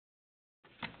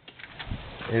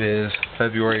It is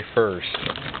February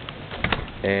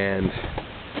 1st, and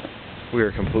we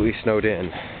are completely snowed in.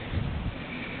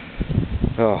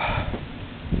 Oh.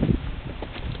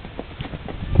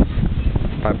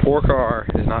 My poor car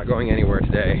is not going anywhere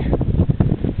today.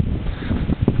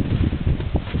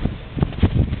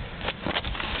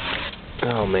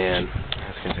 Oh man,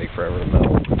 that's gonna take forever to melt.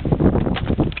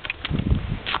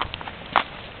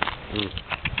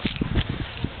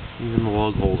 Even the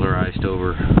log holes are iced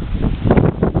over.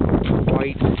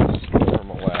 Quite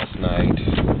normal last night.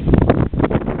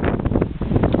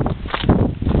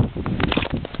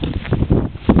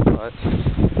 But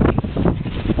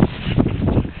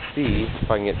see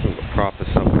if I can get something to prop this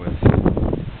up with.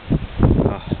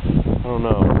 I don't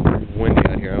know. It's windy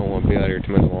out here. I don't want to be out here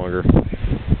too much longer.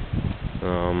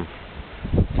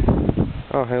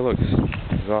 Oh, hey, look,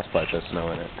 exhaust pipe has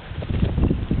snow in it.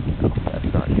 Oh,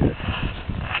 that's not good.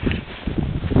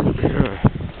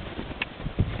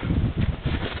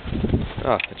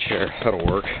 Ah, the chair, that'll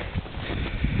work.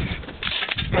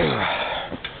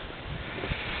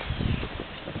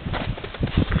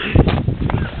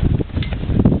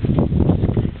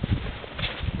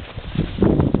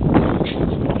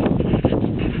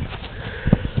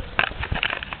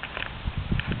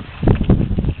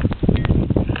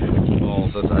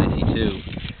 Balls, that's icy too.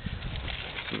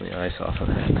 Some of the ice off of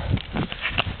that.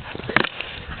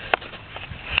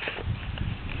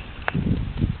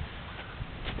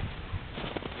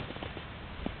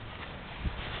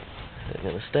 Is it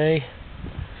gonna stay?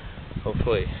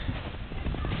 Hopefully.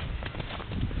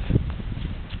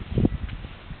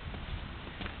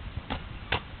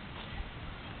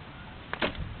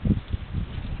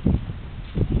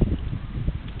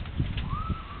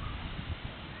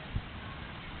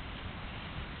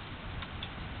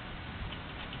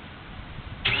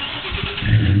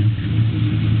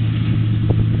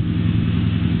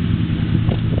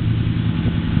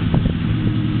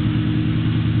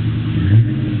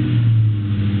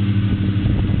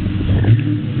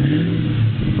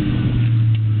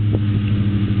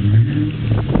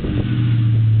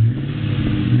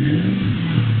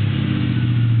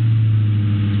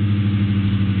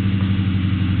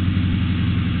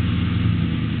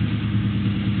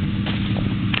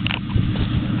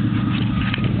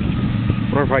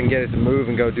 I wonder if I can get it to move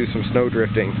and go do some snow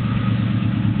drifting.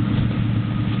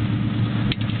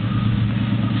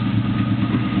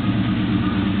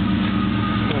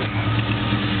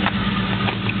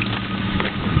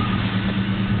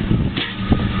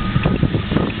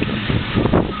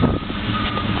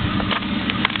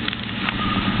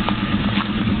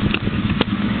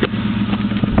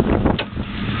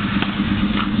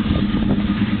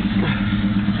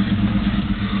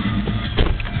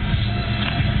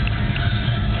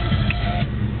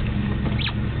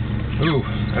 Ooh,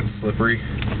 that's slippery.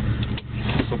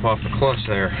 Slip off the clutch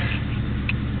there.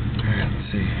 Alright,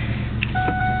 let's see.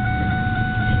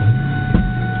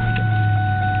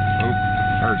 Oh,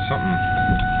 I heard something.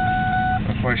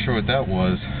 Not quite sure what that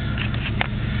was.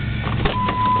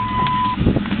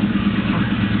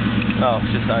 Oh,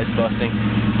 it's just ice busting.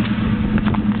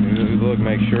 Look,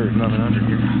 make sure there's nothing under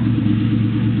here.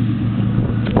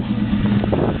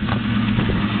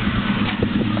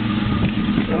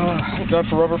 Got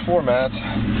for rubber floor mats.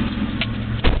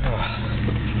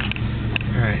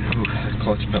 Alright, ooh, that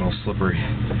clutch pedal's slippery.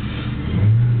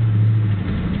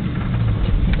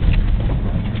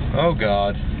 Oh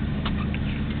god.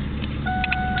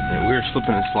 Yeah, we're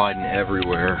slipping and sliding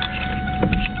everywhere.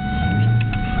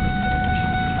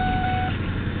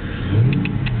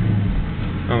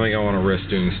 I don't think I want to risk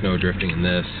doing snow drifting in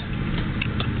this.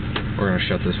 We're going to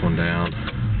shut this one down.